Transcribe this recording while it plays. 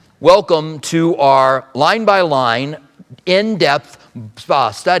Welcome to our line-by-line, in-depth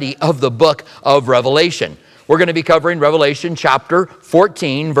study of the book of Revelation. We're going to be covering Revelation chapter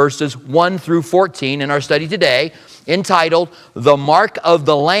 14, verses 1 through 14 in our study today, entitled, The Mark of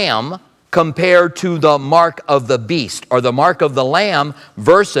the Lamb compared to the Mark of the Beast, or the Mark of the Lamb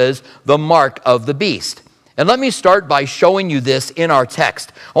versus the Mark of the Beast. And let me start by showing you this in our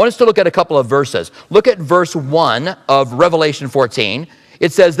text. I want us to look at a couple of verses. Look at verse 1 of Revelation 14.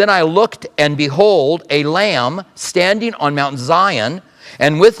 It says, Then I looked, and behold, a lamb standing on Mount Zion,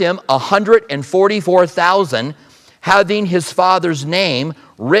 and with him 144,000, having his father's name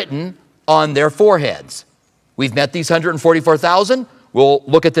written on their foreheads. We've met these 144,000. We'll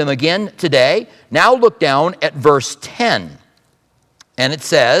look at them again today. Now look down at verse 10. And it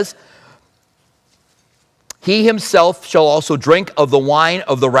says, He himself shall also drink of the wine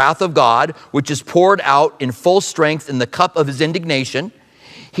of the wrath of God, which is poured out in full strength in the cup of his indignation.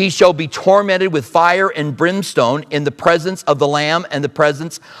 He shall be tormented with fire and brimstone in the presence of the Lamb and in the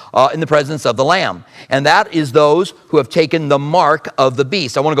presence of the Lamb. And that is those who have taken the mark of the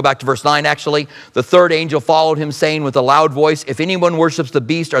beast. I want to go back to verse 9 actually. The third angel followed him, saying with a loud voice, If anyone worships the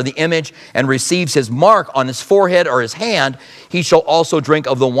beast or the image and receives his mark on his forehead or his hand, he shall also drink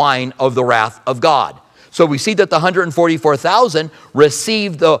of the wine of the wrath of God. So we see that the 144,000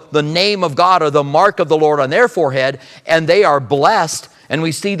 received the name of God or the mark of the Lord on their forehead, and they are blessed. And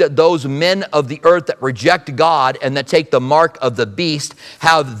we see that those men of the earth that reject God and that take the mark of the beast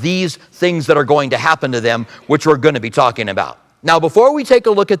have these things that are going to happen to them, which we're going to be talking about. Now, before we take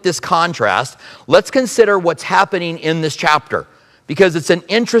a look at this contrast, let's consider what's happening in this chapter, because it's an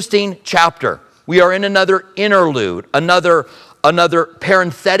interesting chapter. We are in another interlude, another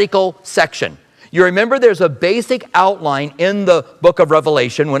parenthetical section. You remember there's a basic outline in the book of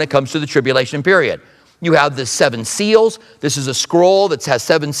Revelation when it comes to the tribulation period. You have the 7 seals. This is a scroll that has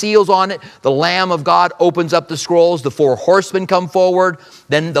 7 seals on it. The Lamb of God opens up the scrolls. The 4 horsemen come forward.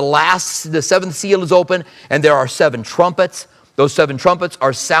 Then the 7th seal is open, and there are 7 trumpets. Those 7 trumpets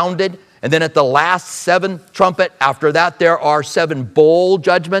are sounded. And then at the last 7th trumpet, after that, there are 7 bowl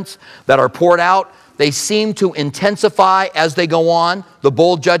judgments that are poured out. They seem to intensify as they go on. The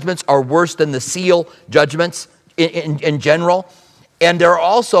bowl judgments are worse than the seal judgments in general. And there are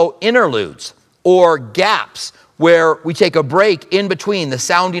also interludes, or gaps, where we take a break in between the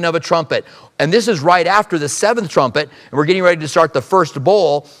sounding of a trumpet. And this is right after the 7th trumpet, and we're getting ready to start the first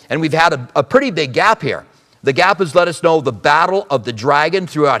bowl, and we've had a pretty big gap here. The gap has let us know the battle of the dragon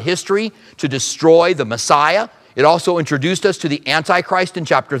throughout history to destroy the Messiah. It also introduced us to the Antichrist in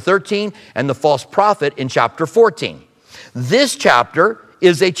chapter 13 and the false prophet in chapter 14. This chapter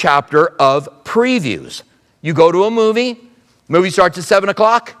is a chapter of previews. You go to a movie starts at 7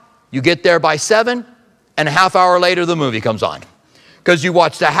 o'clock, you get there by 7, and a half hour later the movie comes on, because you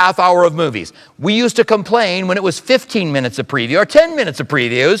watched a half hour of movies. We used to complain when it was 15 minutes of preview or 10 minutes of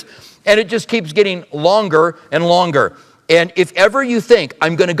previews, and it just keeps getting longer and longer. And if ever you think,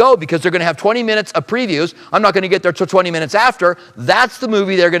 I'm going to go because they're going to have 20 minutes of previews, I'm not going to get there till 20 minutes after, that's the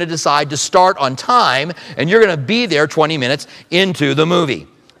movie they're going to decide to start on time, and you're going to be there 20 minutes into the movie.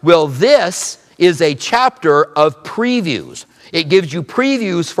 Well, this is a chapter of previews. It gives you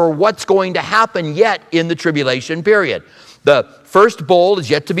previews for what's going to happen yet in the tribulation period. The first bowl is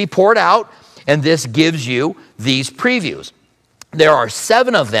yet to be poured out, and this gives you these previews. There are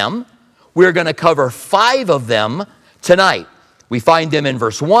 7 of them. We're going to cover 5 of them tonight. We find them in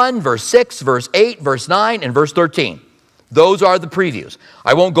verse 1, verse 6, verse 8, verse 9, and verse 13. Those are the previews.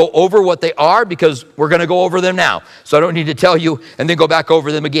 I won't go over what they are because we're going to go over them now. So I don't need to tell you and then go back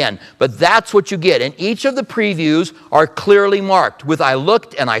over them again. But that's what you get. And each of the previews are clearly marked with I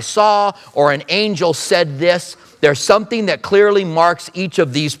looked and I saw, or an angel said this. There's something that clearly marks each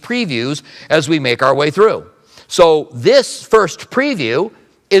of these previews as we make our way through. So this first preview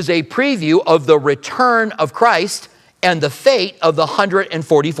is a preview of the return of Christ and the fate of the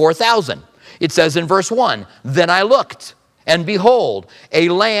 144,000. It says in verse 1, Then I looked, and behold, a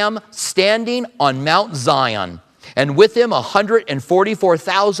lamb standing on Mount Zion, and with him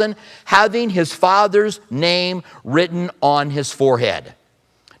 144,000, having his father's name written on his forehead.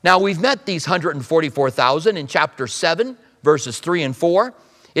 Now, we've met these 144,000 in chapter 7, verses 3 and 4.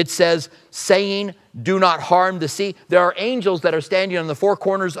 It says, saying, Do not harm the sea. There are angels that are standing on the 4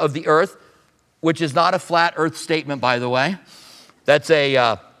 corners of the earth, which is not a flat earth statement, by the way. That's an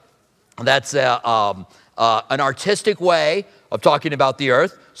artistic way of talking about the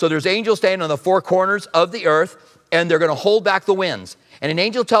earth. So there's angels standing on the 4 corners of the earth, and they're going to hold back the winds. And an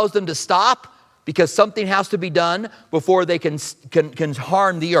angel tells them to stop because something has to be done before they can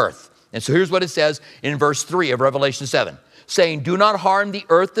harm the earth. And so here's what it says in verse 3 of Revelation 7. saying, do not harm the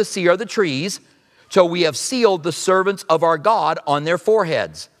earth, the sea, or the trees, till we have sealed the servants of our God on their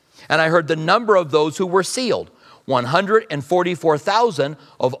foreheads. And I heard the number of those who were sealed. 144,000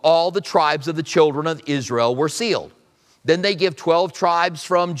 of all the tribes of the children of Israel were sealed. Then they give 12 tribes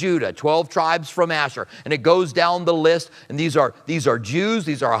from Judah, 12 tribes from Asher, and it goes down the list. And these are Jews.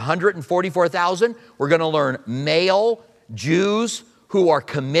 These are 144,000. We're going to learn male Jews who are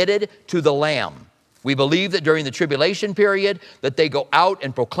committed to the Lamb. We believe that during the tribulation period that they go out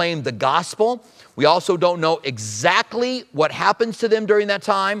and proclaim the gospel. We also don't know exactly what happens to them during that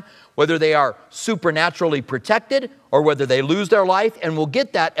time, whether they are supernaturally protected or whether they lose their life, and we'll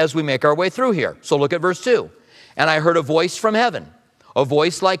get that as we make our way through here. So look at verse 2. And I heard a voice from heaven, a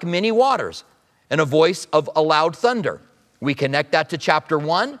voice like many waters, and a voice of a loud thunder. We connect that to chapter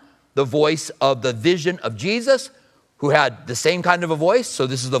 1, the voice of the vision of Jesus, who had the same kind of a voice. So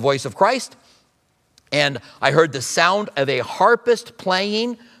this is the voice of Christ. And I heard the sound of a harpist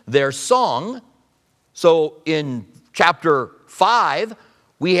playing their song. So in chapter 5,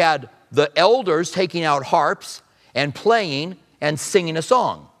 we had the elders taking out harps and playing and singing a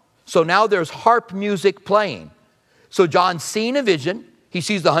song. So now there's harp music playing. So John's seeing a vision. He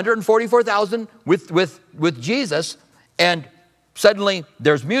sees the 144,000 with Jesus, and suddenly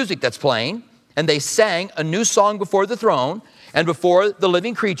there's music that's playing, and they sang a new song before the throne and before the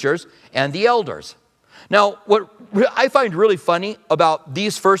living creatures and the elders. Now, what I find really funny about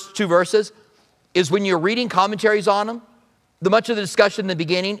these first two verses is when you're reading commentaries on them, much of the discussion in the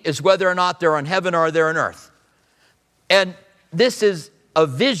beginning is whether or not they're on heaven or they're on earth. And this is a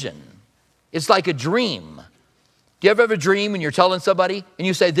vision. It's like a dream. Do you ever have a dream and you're telling somebody and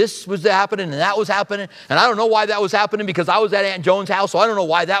you say, this was happening and that was happening, and I don't know why that was happening because I was at Aunt Joan's house, so I don't know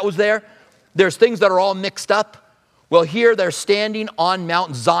why that was there. There's things that are all mixed up. Well, here they're standing on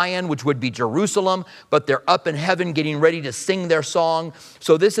Mount Zion, which would be Jerusalem, but they're up in heaven getting ready to sing their song.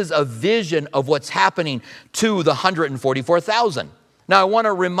 So this is a vision of what's happening to the 144,000. Now, I want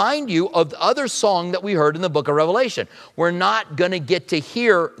to remind you of the other song that we heard in the book of Revelation. We're not going to get to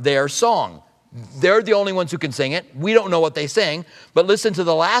hear their song. They're the only ones who can sing it. We don't know what they sing, but listen to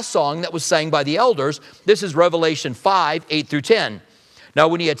the last song that was sang by the elders. This is Revelation 5, 8 through 10. Now,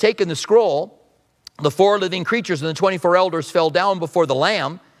 when he had taken the scroll, the 4 living creatures and the 24 elders fell down before the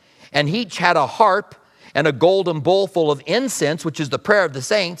Lamb, and each had a harp and a golden bowl full of incense, which is the prayer of the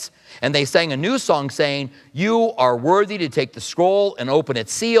saints. And they sang a new song saying, you are worthy to take the scroll and open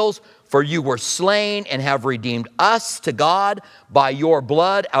its seals, for you were slain and have redeemed us to God by your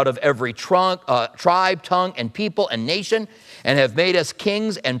blood out of every tribe, tongue, and people and nation, and have made us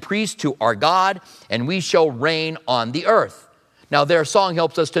kings and priests to our God, and we shall reign on the earth. Now, their song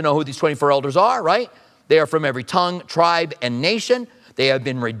helps us to know who these 24 elders are, right? They are from every tongue, tribe, and nation. They have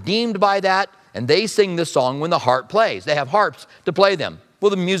been redeemed by that, and they sing the song when the harp plays. They have harps to play them. Well,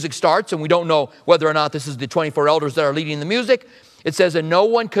 the music starts, and we don't know whether or not this is the 24 elders that are leading the music. It says, and no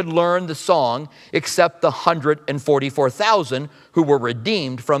one could learn the song except the 144,000 who were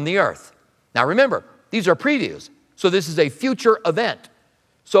redeemed from the earth. Now, remember, these are previews, so this is a future event.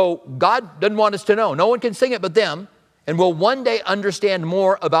 So God doesn't want us to know. No one can sing it but them. And we'll one day understand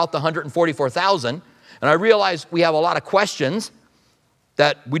more about the 144,000. And I realize we have a lot of questions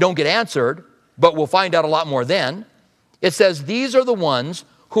that we don't get answered, but we'll find out a lot more then. It says, these are the ones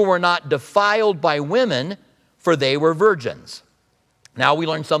who were not defiled by women, for they were virgins. Now we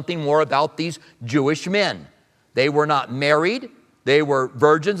learn something more about these Jewish men. They were not married, they were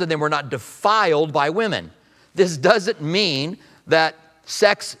virgins, and they were not defiled by women. This doesn't mean that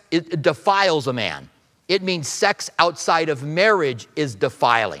sex it defiles a man. It means sex outside of marriage is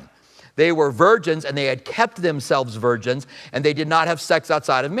defiling. They were virgins and they had kept themselves virgins, and they did not have sex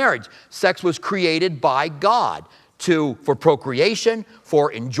outside of marriage. Sex was created by God for procreation,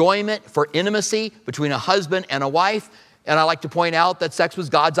 for enjoyment, for intimacy between a husband and a wife. And I like to point out that sex was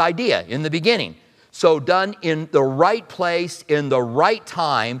God's idea in the beginning. So done in the right place, in the right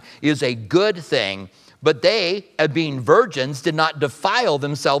time, is a good thing. But they, as being virgins, did not defile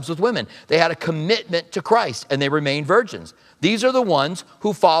themselves with women. They had a commitment to Christ, and they remained virgins. These are the ones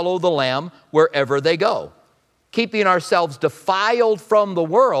who follow the Lamb wherever they go. Keeping ourselves defiled from the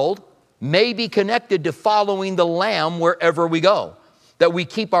world may be connected to following the Lamb wherever we go. That we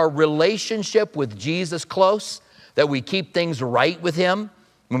keep our relationship with Jesus close, that we keep things right with Him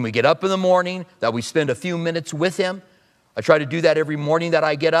when we get up in the morning, that we spend a few minutes with Him. I try to do that every morning that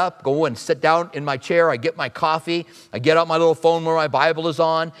I get up, go and sit down in my chair, I get my coffee, I get out my little phone where my Bible is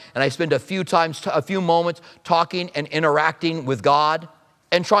on, and I spend a few moments talking and interacting with God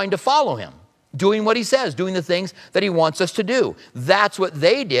and trying to follow Him, doing what He says, doing the things that He wants us to do. That's what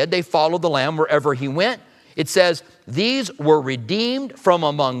they did. They followed the Lamb wherever He went. It says, these were redeemed from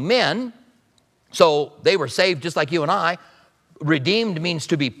among men. So they were saved just like you and I. Redeemed means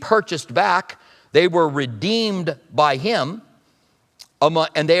to be purchased back. They were redeemed by him.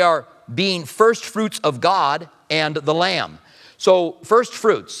 And they are being first fruits of God and the Lamb. So first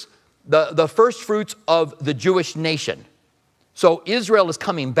fruits, the first fruits of the Jewish nation. So Israel is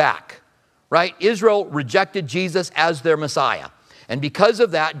coming back, right? Israel rejected Jesus as their Messiah. And because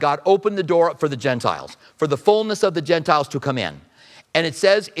of that, God opened the door up for the Gentiles, for the fullness of the Gentiles to come in. And it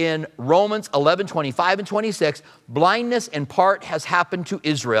says in Romans 11:25 and 26, blindness in part has happened to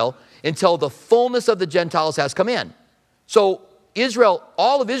Israel until the fullness of the Gentiles has come in. So Israel,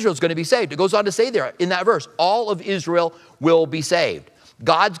 all of Israel is going to be saved. It goes on to say there in that verse, all of Israel will be saved.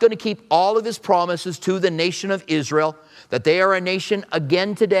 God's going to keep all of his promises to the nation of Israel, that they are a nation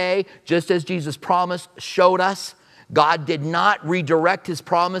again today, just as Jesus promised, showed us. God did not redirect his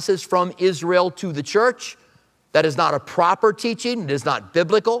promises from Israel to the church. That is not a proper teaching. It is not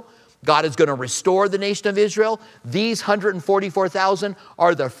biblical. God is going to restore the nation of Israel. These 144,000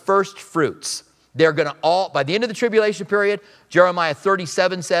 are the first fruits. They're going to all, by the end of the tribulation period, Jeremiah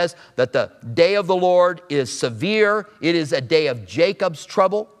 37 says that the day of the Lord is severe. It is a day of Jacob's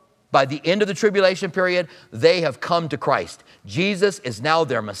trouble. By the end of the tribulation period, they have come to Christ. Jesus is now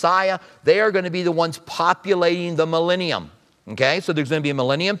their Messiah. They are going to be the ones populating the millennium. Okay, so there's going to be a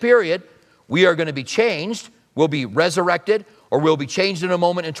millennium period. We are going to be changed. We'll be resurrected, or we'll be changed in a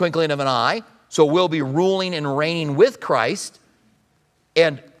moment, in twinkling of an eye. So we'll be ruling and reigning with Christ,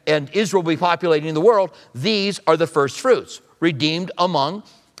 and Israel will be populating the world. These are the first fruits, redeemed among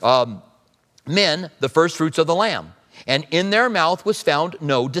men, the first fruits of the Lamb. And in their mouth was found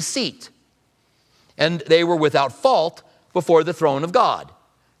no deceit. And they were without fault before the throne of God.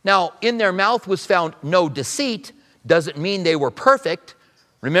 Now, in their mouth was found no deceit doesn't mean they were perfect.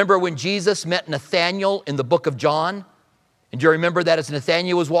 Remember when Jesus met Nathanael in the book of John? And do you remember that as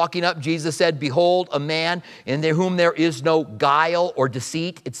Nathanael was walking up, Jesus said, behold, a man in whom there is no guile or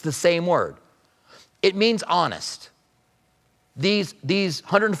deceit. It's the same word. It means honest. These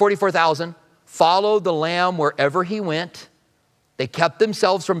 144,000 followed the Lamb wherever he went. They kept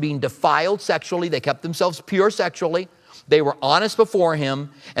themselves from being defiled sexually. They kept themselves pure sexually. They were honest before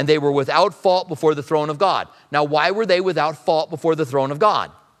him, and they were without fault before the throne of God. Now, why were they without fault before the throne of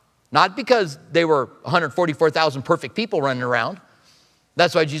God? Not because they were 144,000 perfect people running around.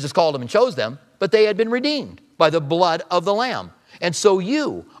 That's why Jesus called them and chose them. But they had been redeemed by the blood of the Lamb. And so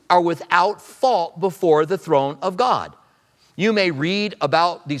you are without fault before the throne of God. You may read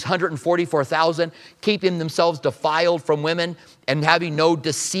about these 144,000 keeping themselves defiled from women and having no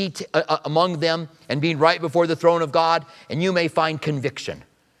deceit among them and being right before the throne of God, and you may find conviction.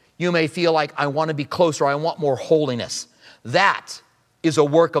 You may feel like, I want to be closer, I want more holiness. That is a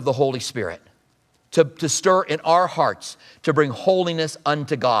work of the Holy Spirit to stir in our hearts, to bring holiness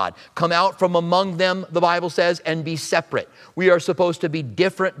unto God. Come out from among them, the Bible says, and be separate. We are supposed to be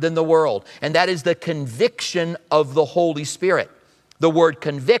different than the world, and that is the conviction of the Holy Spirit. The word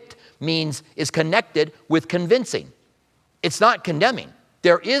convict is connected with convincing. It's not condemning.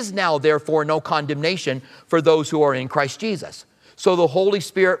 There is now, therefore, no condemnation for those who are in Christ Jesus. So the Holy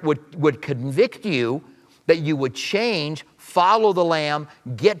Spirit would convict you that you would change, follow the Lamb,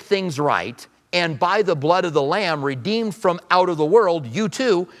 get things right, and by the blood of the Lamb, redeemed from out of the world, you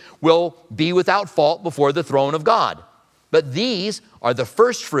too will be without fault before the throne of God. But these are the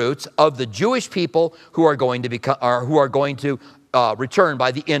first fruits of the Jewish people who are going to return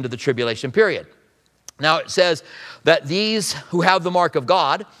by the end of the tribulation period. Now it says that these who have the mark of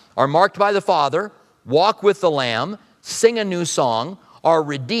God are marked by the Father, walk with the Lamb, sing a new song, are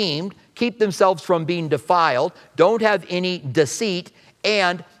redeemed, keep themselves from being defiled, don't have any deceit,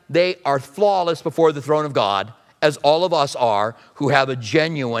 and they are flawless before the throne of God, as all of us are who have a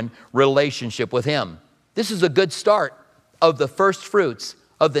genuine relationship with him. This is a good start of the first fruits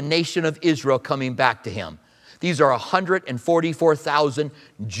of the nation of Israel coming back to him. These are 144,000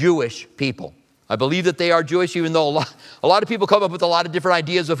 Jewish people. I believe that they are Jewish, even though a lot of people come up with a lot of different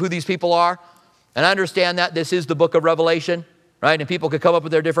ideas of who these people are. And I understand that this is the book of Revelation, right? And people could come up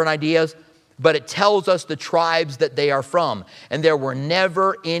with their different ideas. But it tells us the tribes that they are from. And there were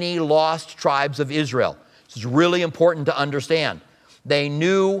never any lost tribes of Israel. This is really important to understand. They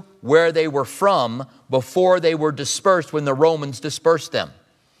knew where they were from before they were dispersed when the Romans dispersed them.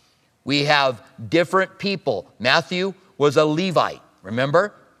 We have different people. Matthew was a Levite,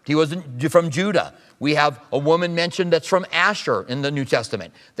 remember? He wasn't from Judah. We have a woman mentioned that's from Asher in the New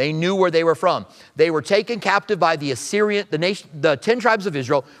Testament. They knew where they were from. They were taken captive by the Assyrian, the 10 tribes of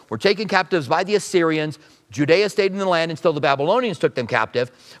Israel were taken captives by the Assyrians. Judea stayed in the land until the Babylonians took them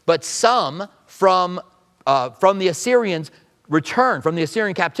captive. But some from from the Assyrians returned, from the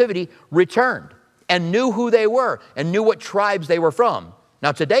Assyrian captivity, returned and knew who they were and knew what tribes they were from.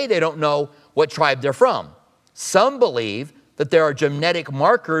 Now today they don't know what tribe they're from. Some believe that there are genetic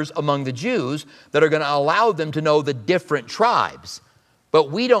markers among the Jews that are going to allow them to know the different tribes. But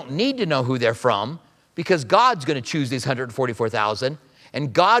we don't need to know who they're from because God's going to choose these 144,000,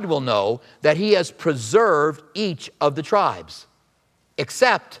 and God will know that he has preserved each of the tribes,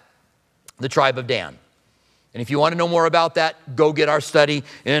 except the tribe of Dan. And if you want to know more about that, go get our study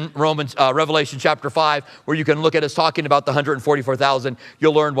in Revelation chapter 5, where you can look at us talking about the 144,000.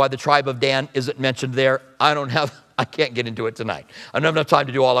 You'll learn why the tribe of Dan isn't mentioned there. I can't get into it tonight. I don't have enough time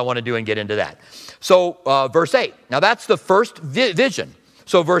to do all I want to do and get into that. So verse 8. Now that's the first vision.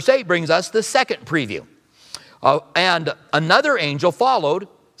 So verse 8 brings us the second preview. And another angel followed,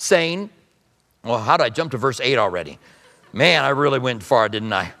 saying, well, how did I jump to verse 8 already? Man, I really went far,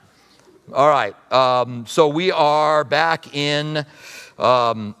 didn't I? All right, so we are back in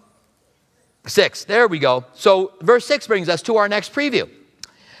 6. There we go. So verse 6 brings us to our next preview.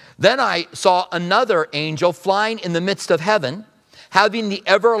 Then I saw another angel flying in the midst of heaven, having the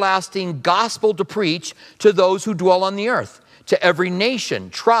everlasting gospel to preach to those who dwell on the earth, to every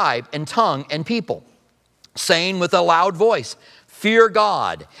nation, tribe, and tongue, and people, saying with a loud voice, fear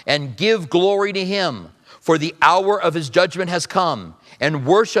God and give glory to him, for the hour of his judgment has come, and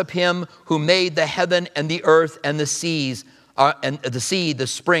worship him who made the heaven and the earth and the seas, and the sea, the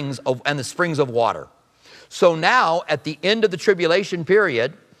springs of water. So now, at the end of the tribulation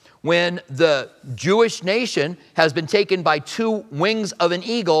period, when the Jewish nation has been taken by 2 wings of an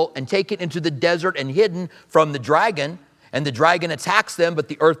eagle and taken into the desert and hidden from the dragon, and the dragon attacks them, but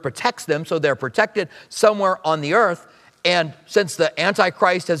the earth protects them, so they're protected somewhere on the earth. And since the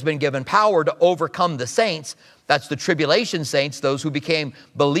Antichrist has been given power to overcome the saints, that's the tribulation saints, those who became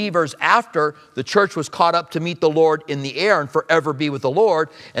believers after the church was caught up to meet the Lord in the air and forever be with the Lord,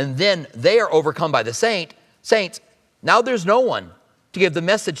 and then they are overcome by the saints. Now there's no one to give the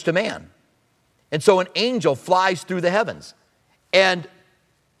message to man. And so an angel flies through the heavens. And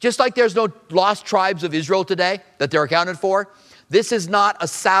just like there's no lost tribes of Israel today that they're accounted for, this is not a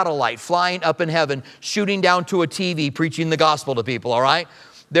satellite flying up in heaven, shooting down to a TV, preaching the gospel to people, all right?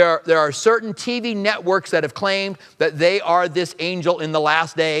 There are certain TV networks that have claimed that they are this angel in the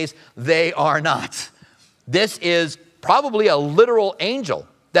last days. They are not. This is probably a literal angel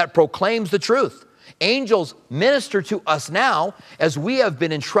that proclaims the truth. Angels minister to us now as we have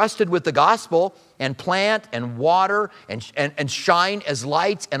been entrusted with the gospel and plant and water and shine as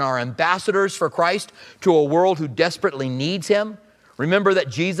lights and are ambassadors for Christ to a world who desperately needs him. Remember that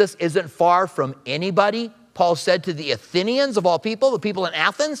Jesus isn't far from anybody. Paul said to the Athenians, of all people, the people in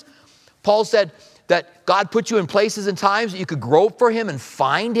Athens, Paul said that God put you in places and times that you could grope for him and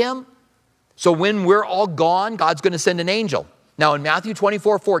find him. So when we're all gone, God's going to send an angel. Now in Matthew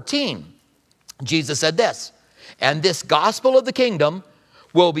 24:14, Jesus said this, and this gospel of the kingdom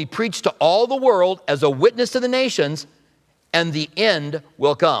will be preached to all the world as a witness to the nations, and the end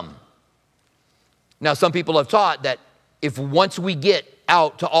will come. Now some people have taught that if once we get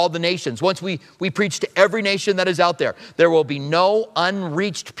out to all the nations, once we preach to every nation that is out there, there will be no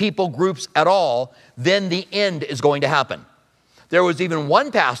unreached people groups at all, then the end is going to happen. There was even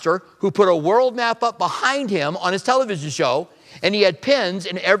one pastor who put a world map up behind him on his television show, and he had pins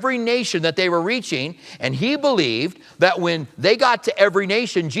in every nation that they were reaching, and he believed that when they got to every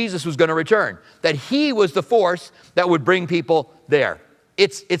nation, Jesus was going to return, that he was the force that would bring people there.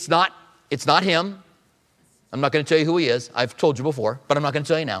 It's not him. I'm not going to tell you who he is. I've told you before, but I'm not going to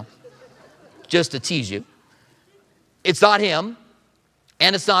tell you now, just to tease you. It's not him,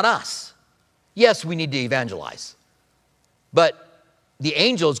 and it's not us. Yes, we need to evangelize, but the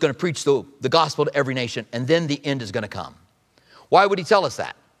angel is going to preach the gospel to every nation, and then the end is going to come. Why would he tell us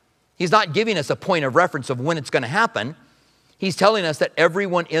that? He's not giving us a point of reference of when it's going to happen. He's telling us that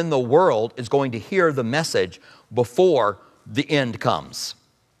everyone in the world is going to hear the message before the end comes.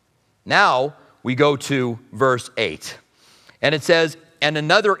 Now we go to verse 8. And it says, and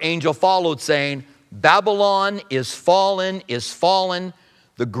another angel followed, saying, Babylon is fallen,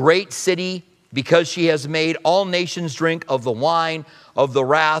 the great city, because she has made all nations drink of the wine of the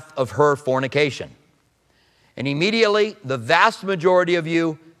wrath of her fornication. And immediately, the vast majority of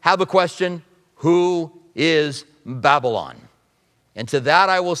you have a question, who is Babylon? And to that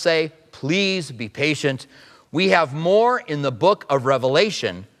I will say, please be patient. We have more in the book of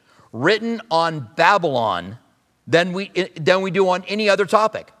Revelation written on Babylon than we do on any other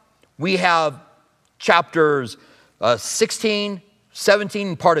topic. We have chapters 16, 17,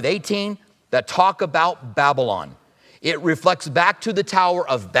 and part of 18 that talk about Babylon. It reflects back to the Tower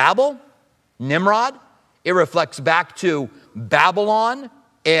of Babel, Nimrod. It reflects back to Babylon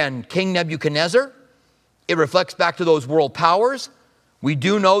and King Nebuchadnezzar. It reflects back to those world powers. We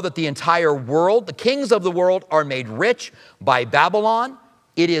do know that the entire world, the kings of the world, are made rich by Babylon.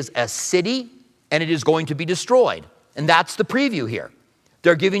 It is a city, and it is going to be destroyed. And that's the preview here.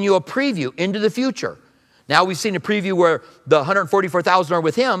 They're giving you a preview into the future. Now we've seen a preview where the 144,000 are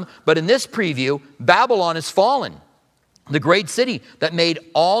with him, but in this preview, Babylon is fallen. The great city that made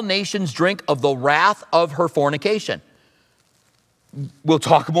all nations drink of the wrath of her fornication. We'll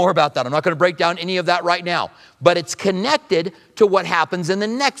talk more about that. I'm not going to break down any of that right now, but it's connected to what happens in the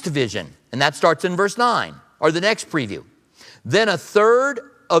next vision. And that starts in verse 9, or the next preview. Then a third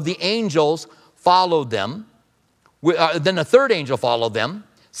of the angels followed them. Then a third angel followed them,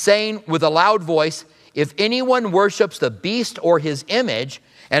 saying with a loud voice, if anyone worships the beast or his image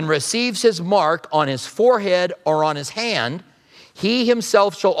and receives his mark on his forehead or on his hand, he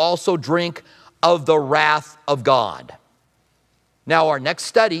himself shall also drink of the wrath of God. Now our next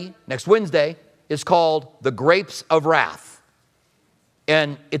study, next Wednesday, is called The Grapes of Wrath.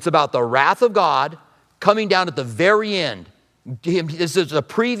 And it's about the wrath of God coming down at the very end. This is a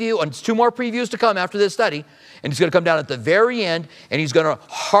preview, and it's 2 more previews to come after this study. And he's going to come down at the very end, and he's going to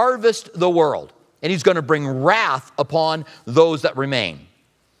harvest the world. And he's going to bring wrath upon those that remain.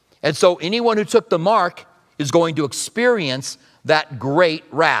 And so anyone who took the mark is going to experience that great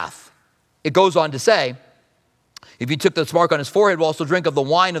wrath. It goes on to say, if he took this mark on his forehead, will also drink of the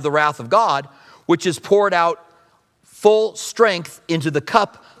wine of the wrath of God, which is poured out full strength into the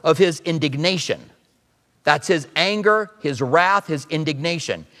cup of his indignation. That's his anger, his wrath, his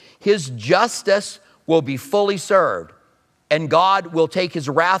indignation. His justice will be fully served, and God will take his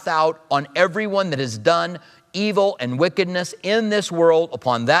wrath out on everyone that has done evil and wickedness in this world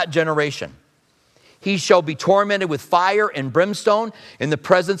upon that generation. He shall be tormented with fire and brimstone in the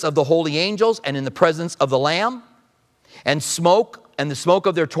presence of the holy angels and in the presence of the Lamb. And the smoke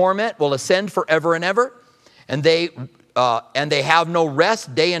of their torment will ascend forever and ever. And they have no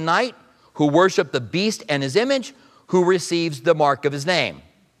rest day and night, who worship the beast and his image, who receives the mark of his name.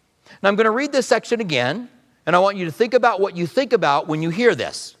 Now I'm going to read this section again, and I want you to think about what you think about when you hear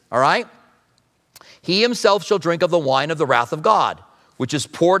this, all right? He himself shall drink of the wine of the wrath of God, which is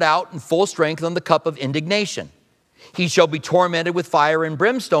poured out in full strength on the cup of indignation. He shall be tormented with fire and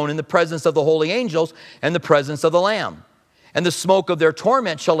brimstone in the presence of the holy angels and the presence of the Lamb. And the smoke of their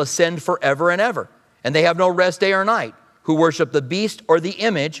torment shall ascend forever and ever. And they have no rest day or night, who worship the beast or the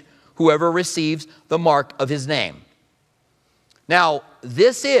image, whoever receives the mark of his name. Now,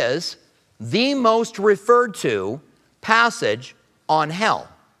 this is the most referred to passage on hell.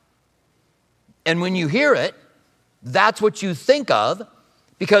 And when you hear it, that's what you think of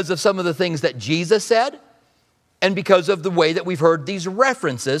because of some of the things that Jesus said and because of the way that we've heard these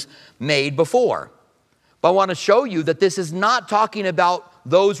references made before. But I want to show you that this is not talking about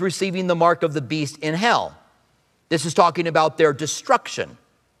those receiving the mark of the beast in hell. This is talking about their destruction.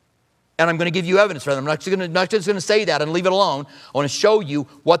 And I'm going to give you evidence for them. I'm not just going to say that and leave it alone. I want to show you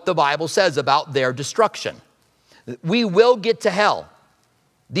what the Bible says about their destruction. We will get to hell.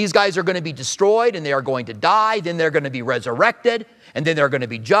 These guys are going to be destroyed and they are going to die. Then they're going to be resurrected. And then they're going to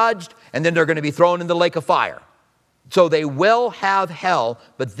be judged. And then they're going to be thrown in the lake of fire. So they will have hell,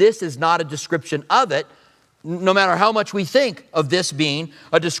 but this is not a description of it, no matter how much we think of this being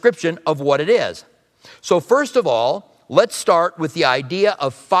a description of what it is. So first of all, let's start with the idea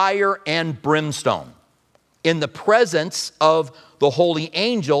of fire and brimstone in the presence of the holy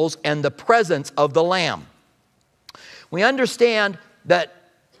angels and the presence of the Lamb. We understand that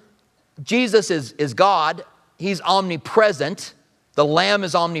Jesus is God. He's omnipresent. The Lamb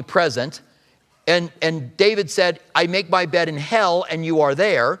is omnipresent. And David said, I make my bed in hell and you are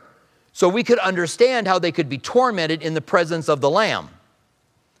there. So we could understand how they could be tormented in the presence of the Lamb.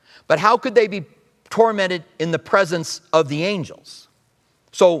 But how could they be tormented in the presence of the angels?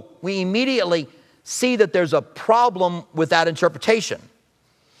 So we immediately see that there's a problem with that interpretation.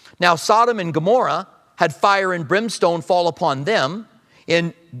 Now, Sodom and Gomorrah had fire and brimstone fall upon them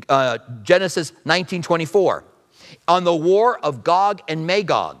in Genesis 19:24 on the war of Gog and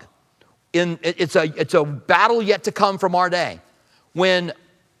Magog. It's a battle yet to come from our day when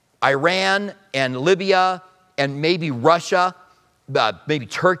Iran and Libya and maybe Russia, maybe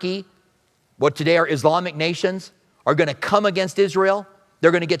Turkey, what today are Islamic nations, are going to come against Israel.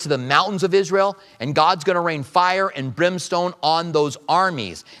 They're going to get to the mountains of Israel, and God's going to rain fire and brimstone on those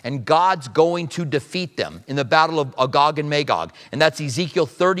armies, and God's going to defeat them in the battle of Gog and Magog. And that's Ezekiel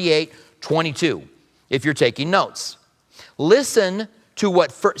 38:22, if you're taking notes. Listen to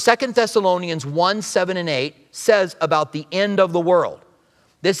what 2 Thessalonians 1:7 and 8 says about the end of the world.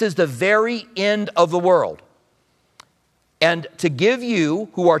 This is the very end of the world. And to give you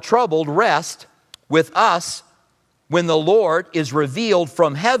who are troubled rest with us when the Lord is revealed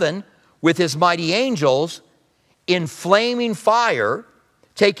from heaven with his mighty angels in flaming fire,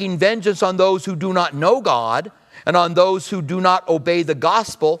 taking vengeance on those who do not know God and on those who do not obey the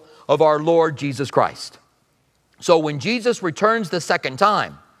gospel of our Lord Jesus Christ. So when Jesus returns the second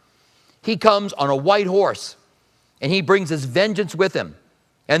time, he comes on a white horse and he brings his vengeance with him.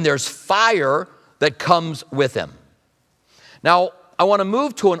 And there's fire that comes with him. Now, I want to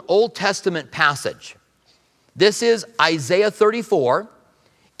move to an Old Testament passage. This is Isaiah 34.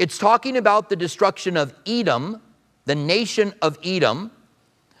 It's talking about the destruction of Edom, the nation of Edom,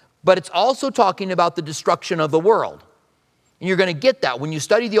 but it's also talking about the destruction of the world. And you're going to get that. When you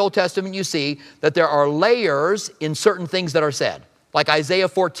study the Old Testament, you see that there are layers in certain things that are said. Like Isaiah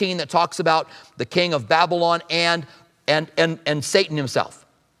 14 that talks about the king of Babylon and Satan himself.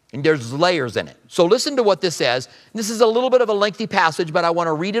 And there's layers in it. So listen to what this says. This is a little bit of a lengthy passage, but I want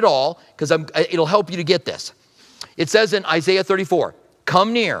to read it all because it'll help you to get this. It says in Isaiah 34,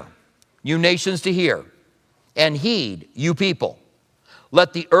 "Come near, you nations, to hear, and heed, you people.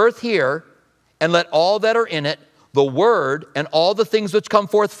 Let the earth hear, and let all that are in it, the word and all the things which come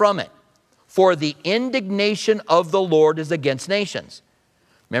forth from it. For the indignation of the Lord is against nations."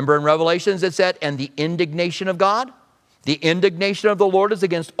 Remember in Revelations it said, "And the indignation of God?" The indignation of the Lord is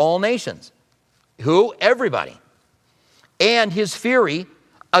against all nations. Who? Everybody. "And his fury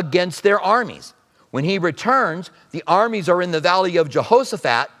against their armies. When he returns, the armies are in the valley of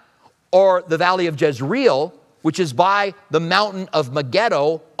Jehoshaphat, or the valley of Jezreel, which is by the mountain of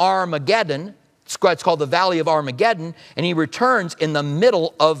Megiddo, Armageddon. It's called the valley of Armageddon, and he returns in the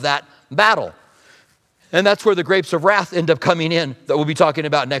middle of that battle. And that's where the grapes of wrath end up coming in that we'll be talking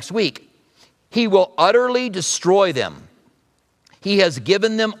about next week. He will utterly destroy them. He has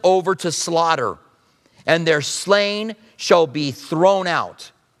given them over to slaughter, and their slain shall be thrown out.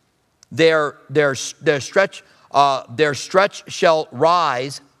 Their stretch shall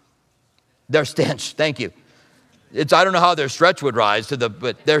rise. Their stench, thank you. I don't know how their stretch would rise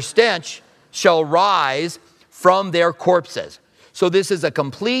but their stench shall rise from their corpses. So this is a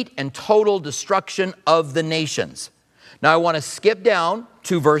complete and total destruction of the nations. Now I want to skip down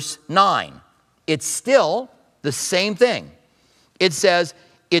to verse 9. It's still the same thing. It says,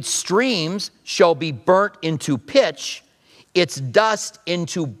 "Its streams shall be burnt into pitch, its dust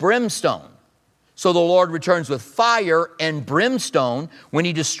into brimstone." So the Lord returns with fire and brimstone when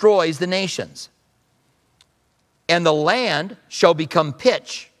he destroys the nations. "And the land shall become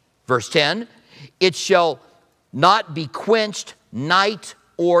pitch." Verse 10, "It shall not be quenched night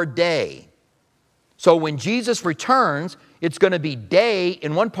or day." So when Jesus returns, it's going to be day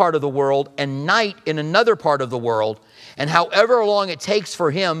in one part of the world and night in another part of the world. And however long it takes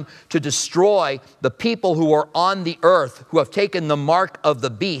for him to destroy the people who are on the earth, who have taken the mark of the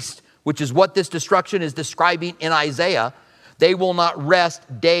beast, which is what this destruction is describing in Isaiah, they will not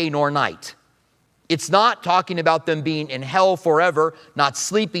rest day nor night. It's not talking about them being in hell forever, not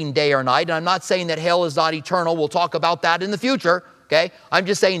sleeping day or night. And I'm not saying that hell is not eternal. We'll talk about that in the future, okay? I'm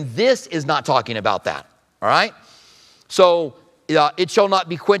just saying this is not talking about that, all right? So it shall not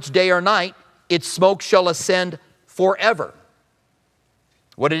be quenched day or night. Its smoke shall ascend forever.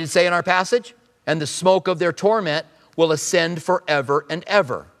 What did it say in our passage? "And the smoke of their torment will ascend forever and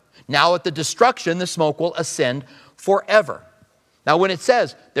ever." Now at the destruction, the smoke will ascend forever. Now when it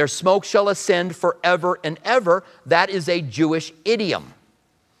says, "their smoke shall ascend forever and ever," that is a Jewish idiom.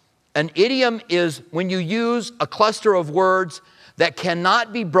 An idiom is when you use a cluster of words that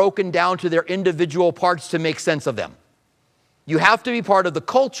cannot be broken down to their individual parts to make sense of them. You have to be part of the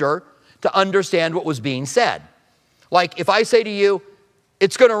culture to understand what was being said. Like if I say to you,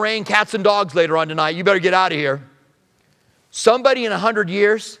 "It's going to rain cats and dogs later on tonight, you better get out of here." Somebody in 100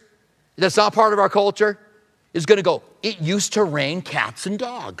 years that's not part of our culture is going to go, "It used to rain cats and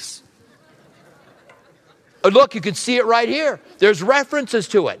dogs." Look, you can see it right here. There's references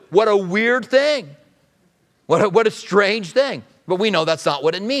to it. What a weird thing. What a strange thing. But we know that's not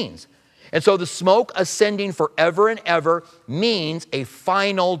what it means. And so the smoke ascending forever and ever means a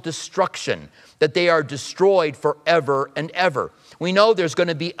final destruction, that they are destroyed forever and ever. We know there's going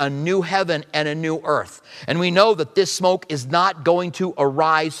to be a new heaven and a new earth. And we know that this smoke is not going to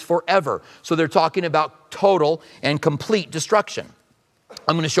arise forever. So they're talking about total and complete destruction.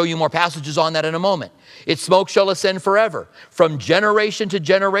 I'm going to show you more passages on that in a moment. "Its smoke shall ascend forever. From generation to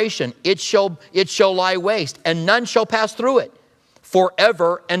generation, it shall lie waste, and none shall pass through it,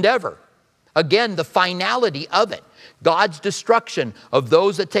 forever and ever." Again, the finality of it. God's destruction of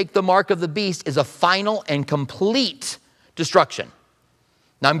those that take the mark of the beast is a final and complete destruction.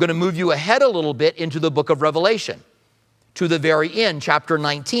 Now I'm going to move you ahead a little bit into the book of Revelation, to the very end, chapter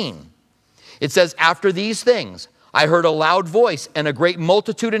 19. It says, after these things, I heard a loud voice and a great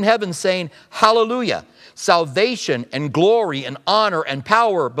multitude in heaven saying, Hallelujah! Salvation and glory and honor and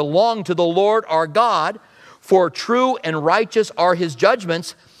power belong to the Lord our God, for true and righteous are his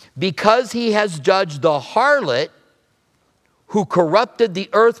judgments, because he has judged the harlot who corrupted the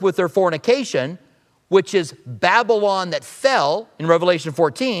earth with her fornication, which is Babylon that fell in Revelation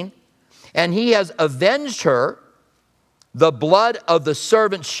 14, and he has avenged her, the blood of the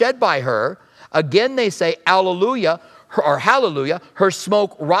servants shed by her. Again they say, Alleluia, or Hallelujah, her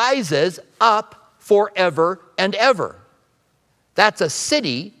smoke rises up forever and ever. That's a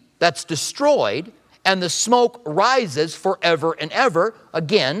city that's destroyed, and the smoke rises forever and ever.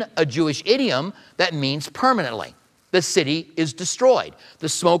 Again, a Jewish idiom that means permanently. The city is destroyed. The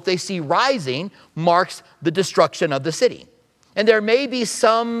smoke they see rising marks the destruction of the city. And there may be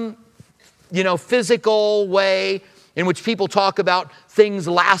some, physical way in which people talk about things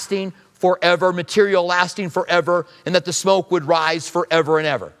lasting forever, material lasting forever, and that the smoke would rise forever and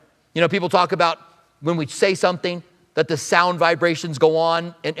ever. People talk about when we say something, that the sound vibrations go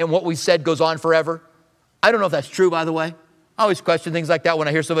on, and what we said goes on forever. I don't know if that's true, by the way. I always question things like that when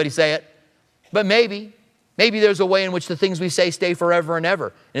I hear somebody say it. But maybe there's a way in which the things we say stay forever and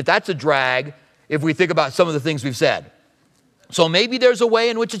ever. And if that's a drag, if we think about some of the things we've said. So maybe there's a way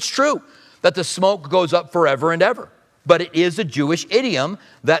in which it's true that the smoke goes up forever and ever. But it is a Jewish idiom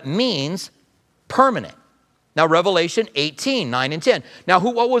that means permanent. Now, Revelation 18, 9 and 10. Now,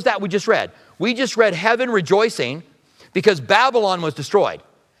 what was that we just read? We just read heaven rejoicing because Babylon was destroyed.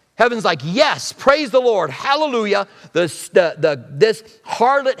 Heaven's like, yes, praise the Lord, hallelujah. This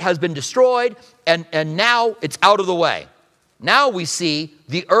harlot has been destroyed, and now it's out of the way. Now we see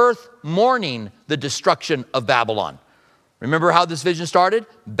the earth mourning the destruction of Babylon. Remember how this vision started?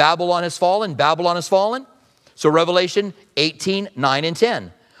 Babylon has fallen, Babylon has fallen. So Revelation 18, 9 and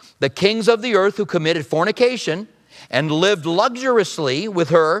 10. The kings of the earth who committed fornication and lived luxuriously with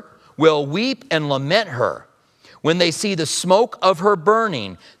her will weep and lament her when they see the smoke of her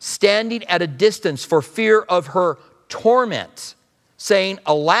burning, standing at a distance for fear of her torment, saying,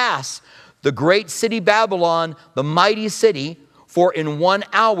 Alas, the great city Babylon, the mighty city, for in 1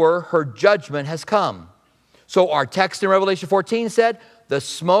 hour her judgment has come. So our text in Revelation 14 said, the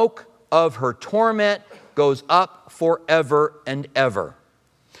smoke of her torment goes up forever and ever.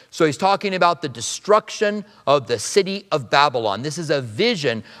 So he's talking about the destruction of the city of Babylon. This is a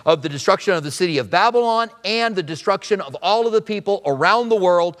vision of the destruction of the city of Babylon and the destruction of all of the people around the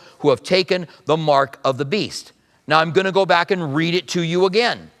world who have taken the mark of the beast. Now I'm going to go back and read it to you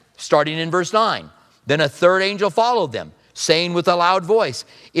again, starting in verse 9. Then a third angel followed them, saying with a loud voice,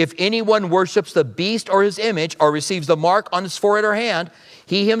 If anyone worships the beast or his image or receives the mark on his forehead or hand,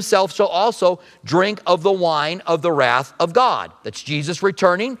 he himself shall also drink of the wine of the wrath of God. That's Jesus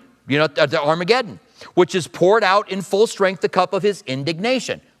returning, at the Armageddon, which is poured out in full strength the cup of his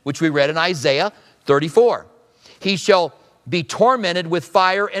indignation, which we read in Isaiah 34. He shall be tormented with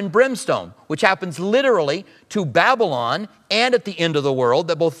fire and brimstone, which happens literally to Babylon and at the end of the world,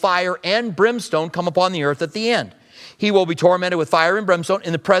 that both fire and brimstone come upon the earth at the end. He will be tormented with fire and brimstone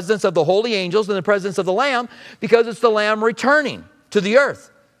in the presence of the holy angels, in the presence of the Lamb, because it's the Lamb returning to the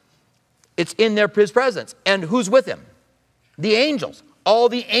earth. It's in his presence. And who's with him? The angels. All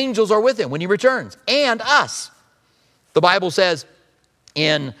the angels are with him when he returns. And us. The Bible says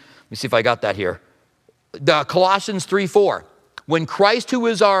in, let me see if I got that here. The Colossians 3:4. When Christ, who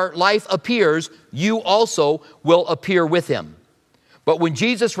is our life, appears, you also will appear with him. But when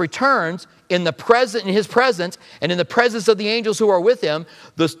Jesus returns, in his presence and in the presence of the angels who are with him,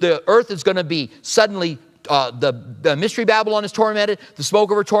 the earth is going to be suddenly the mystery Babylon is tormented. The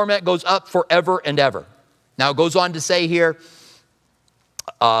smoke of her torment goes up forever and ever. Now it goes on to say here,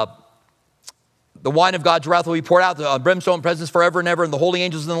 the wine of God's wrath will be poured out, the brimstone presence forever and ever, and the holy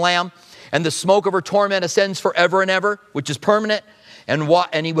angels and the Lamb. And the smoke of her torment ascends forever and ever, which is permanent. And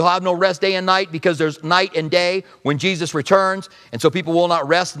he will have no rest day and night, because there's night and day when Jesus returns. And so people will not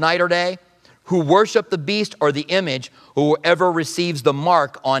rest night or day, who worship the beast or the image, whoever receives the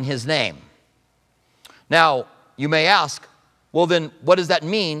mark on his name. Now, you may ask, well then, what does that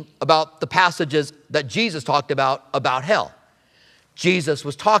mean about the passages that Jesus talked about hell? Jesus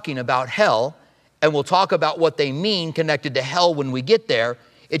was talking about hell, and we'll talk about what they mean connected to hell when we get there.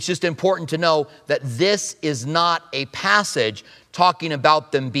 It's just important to know that this is not a passage talking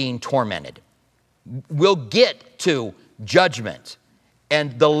about them being tormented. We'll get to judgment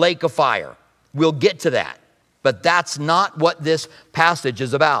and the lake of fire. We'll get to that. But that's not what this passage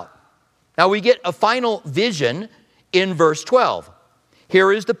is about. Now we get a final vision in verse 12.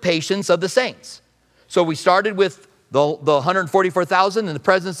 Here is the patience of the saints. So we started with the 144,000 in the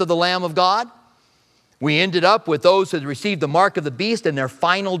presence of the Lamb of God. We ended up with those who had received the mark of the beast and their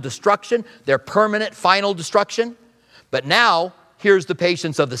final destruction, their permanent final destruction. But now, here's the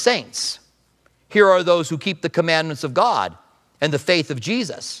patience of the saints. Here are those who keep the commandments of God and the faith of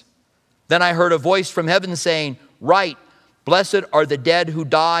Jesus. Then I heard a voice from heaven saying, "Write, blessed are the dead who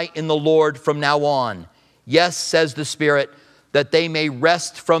die in the Lord from now on. Yes, says the Spirit, that they may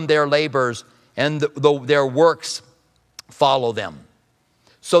rest from their labors and their works follow them."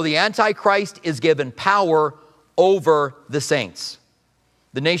 So the Antichrist is given power over the saints.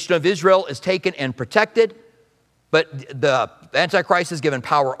 The nation of Israel is taken and protected, but the Antichrist is given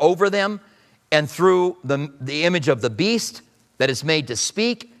power over them, and through the image of the beast that is made to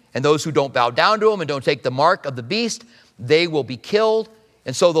speak, and those who don't bow down to him and don't take the mark of the beast, they will be killed.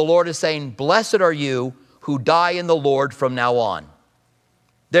 And so the Lord is saying, blessed are you who die in the Lord from now on.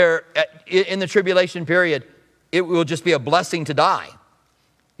 There, in the tribulation period, it will just be a blessing to die.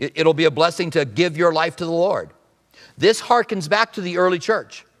 It'll be a blessing to give your life to the Lord. This harkens back to the early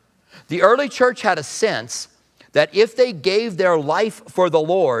church. The early church had a sense that if they gave their life for the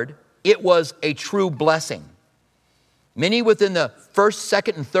Lord, it was a true blessing. Many within the first,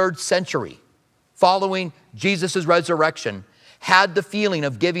 second, and third century following Jesus' resurrection had the feeling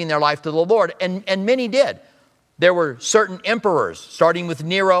of giving their life to the Lord, and many did. There were certain emperors, starting with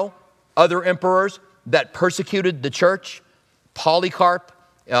Nero, other emperors that persecuted the church, Polycarp,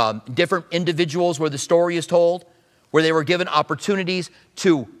 different individuals where the story is told, where they were given opportunities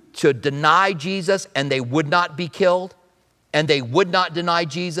to deny Jesus and they would not be killed, and they would not deny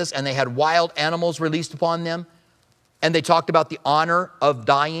Jesus, and they had wild animals released upon them, and they talked about the honor of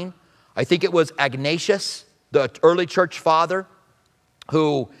dying. I think it was Ignatius, the early church father,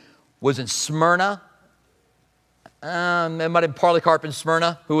 who was in Smyrna. It might have been Polycarp in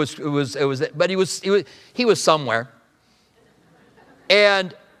Smyrna, but he was somewhere.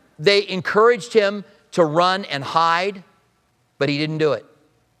 And they encouraged him to run and hide, but he didn't do it.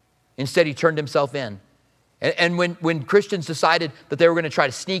 Instead, he turned himself in. And when Christians decided that they were going to try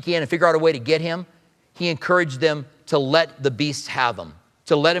to sneak in and figure out a way to get him, he encouraged them to let the beast have him,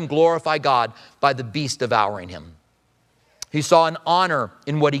 to let him glorify God by the beast devouring him. He saw an honor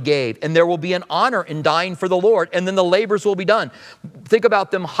in what he gave, and there will be an honor in dying for the Lord, and then the labors will be done. Think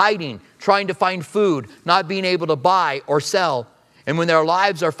about them hiding, trying to find food, not being able to buy or sell. And when their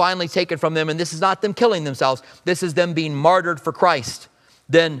lives are finally taken from them, and this is not them killing themselves, this is them being martyred for Christ,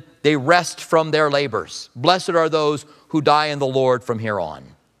 then they rest from their labors. Blessed are those who die in the Lord from here on.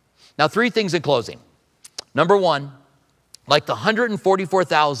 Now, three things in closing. Number one, like the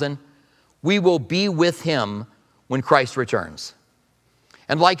 144,000, we will be with him when Christ returns.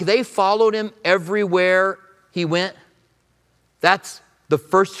 And like they followed him everywhere he went, that's the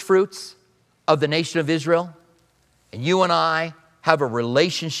first fruits of the nation of Israel. And you and I have a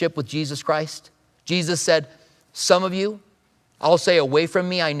relationship with Jesus Christ. Jesus said, some of you, I'll say, away from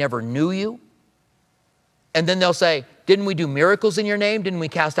me, I never knew you. And then they'll say, didn't we do miracles in your name? Didn't we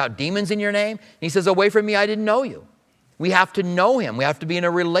cast out demons in your name? And he says, away from me, I didn't know you. We have to know him. We have to be in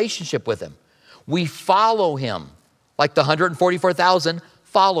a relationship with him. We follow him like the 144,000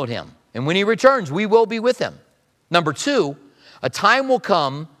 followed him. And when he returns, we will be with him. Number two, a time will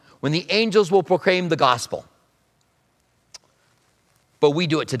come when the angels will proclaim the gospel. But we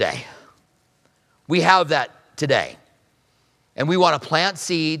do it today. We have that today. And we want to plant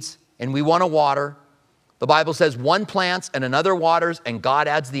seeds and we want to water. The Bible says one plants and another waters and God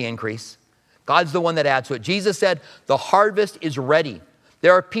adds the increase. God's the one that adds to it. Jesus said the harvest is ready.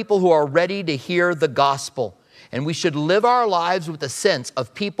 There are people who are ready to hear the gospel. And we should live our lives with a sense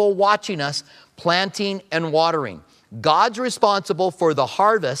of people watching us, planting and watering. God's responsible for the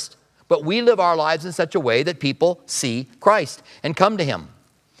harvest, but we live our lives in such a way that people see Christ and come to him.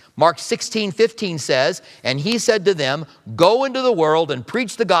 Mark 16:15 says, and he said to them, go into the world and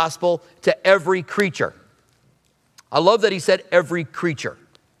preach the gospel to every creature. I love that he said every creature.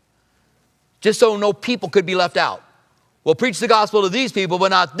 Just so no people could be left out. We'll preach the gospel to these people, but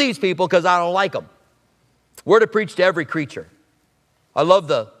not these people because I don't like them. We're to preach to every creature. I love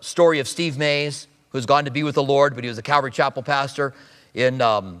the story of Steve Mays, who's gone to be with the Lord, but he was a Calvary Chapel pastor in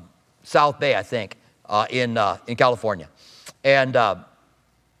South Bay, I think, in California. And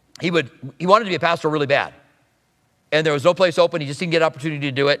he wanted to be a pastor really bad. And there was no place open. He just didn't get an opportunity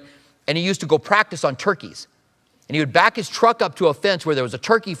to do it. And he used to go practice on turkeys. And he would back his truck up to a fence where there was a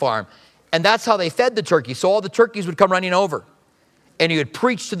turkey farm. And that's how they fed the turkeys. So all the turkeys would come running over. And he would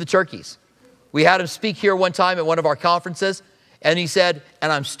preach to the turkeys. We had him speak here one time at one of our conferences. And he said,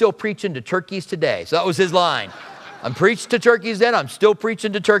 and I'm still preaching to turkeys today. So that was his line. I'm preached to turkeys then. I'm still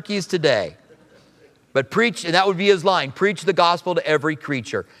preaching to turkeys today. But preach, and that would be his line, preach the gospel to every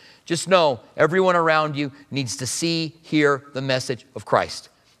creature. Just know everyone around you needs to see, hear the message of Christ.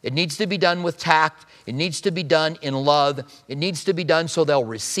 It needs to be done with tact. It needs to be done in love. It needs to be done so they'll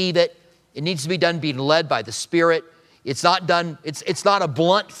receive it. It needs to be done being led by the Spirit. It's not done, it's not a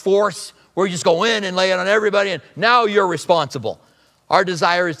blunt force where you just go in and lay it on everybody and now you're responsible. Our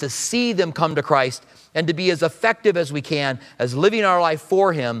desire is to see them come to Christ and to be as effective as we can as living our life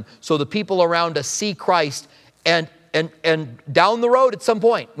for him so the people around us see Christ and down the road at some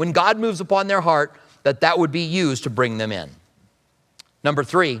point when God moves upon their heart that would be used to bring them in. Number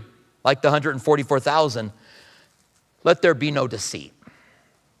 3, like the 144,000, let there be no deceit.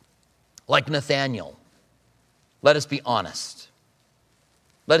 Like Nathanael, let us be honest.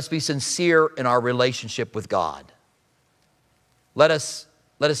 Let us be sincere in our relationship with God. Let us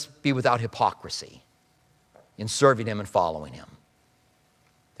be without hypocrisy in serving him and following him.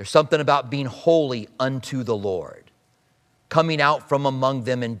 There's something about being holy unto the Lord, coming out from among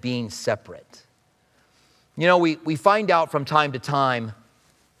them and being separate. You know, we find out from time to time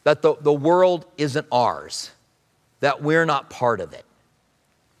that the world isn't ours, that we're not part of it.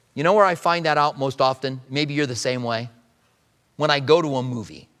 You know where I find that out most often? Maybe you're the same way. When I go to a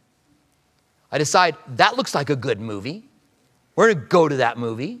movie, I decide that looks like a good movie. We're going to go to that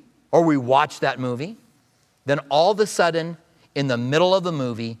movie, or we watch that movie. Then all of a sudden, in the middle of the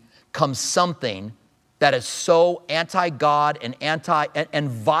movie, comes something that is so anti-God and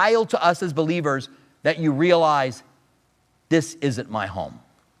vile to us as believers that you realize this isn't my home.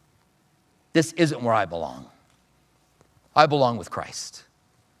 This isn't where I belong. I belong with Christ.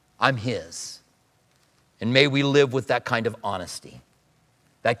 I'm his. And may we live with that kind of honesty,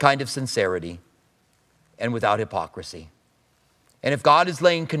 that kind of sincerity, and without hypocrisy. And if God is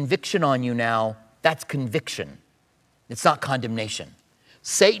laying conviction on you now, that's conviction. It's not condemnation.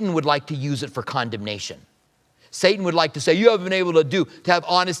 Satan would like to use it for condemnation. Satan would like to say, you haven't been able to have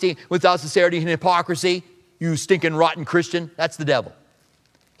honesty without sincerity and hypocrisy, you stinking rotten Christian. That's the devil.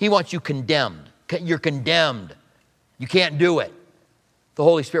 He wants you condemned. You're condemned. You can't do it. The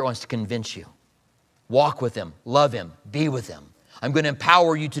Holy Spirit wants to convince you. Walk with him, love him, be with him. I'm going to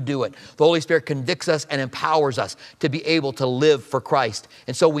empower you to do it. The Holy Spirit convicts us and empowers us to be able to live for Christ.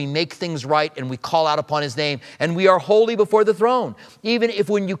 And so we make things right and we call out upon his name and we are holy before the throne. Even if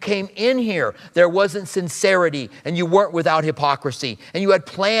when you came in here, there wasn't sincerity and you weren't without hypocrisy and you had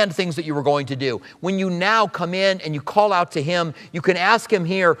planned things that you were going to do. When you now come in and you call out to him, you can ask him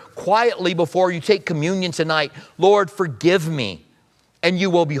here quietly before you take communion tonight, Lord, forgive me. And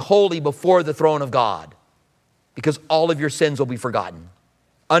you will be holy before the throne of God, because all of your sins will be forgotten.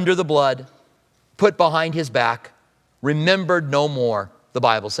 Under the blood, put behind his back, remembered no more, the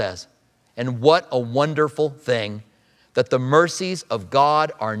Bible says. And what a wonderful thing that the mercies of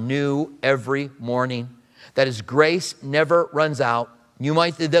God are new every morning, that his grace never runs out.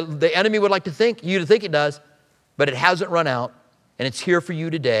 The enemy would like to think it does, but it hasn't run out, and it's here for you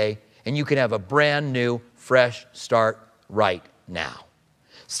today, and you can have a brand new, fresh start right now.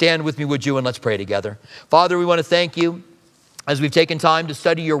 Stand with me, would you, and let's pray together. Father, we want to thank you as we've taken time to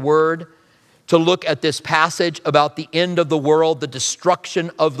study your word, to look at this passage about the end of the world, the destruction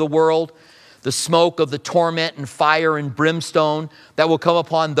of the world, the smoke of the torment and fire and brimstone that will come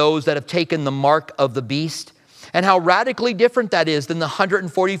upon those that have taken the mark of the beast, and how radically different that is than the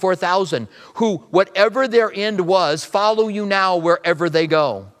 144,000 who, whatever their end was, follow you now wherever they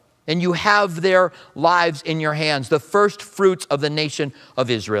go. And you have their lives in your hands, the first fruits of the nation of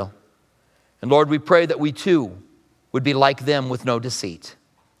Israel. And Lord, we pray that we too would be like them with no deceit.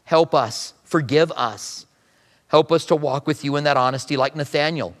 Help us, forgive us. Help us to walk with you in that honesty like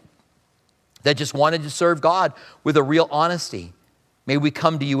Nathanael, that just wanted to serve God with a real honesty. May we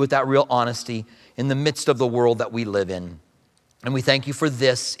come to you with that real honesty in the midst of the world that we live in. And we thank you for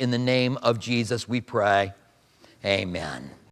this. In the name of Jesus, we pray. Amen.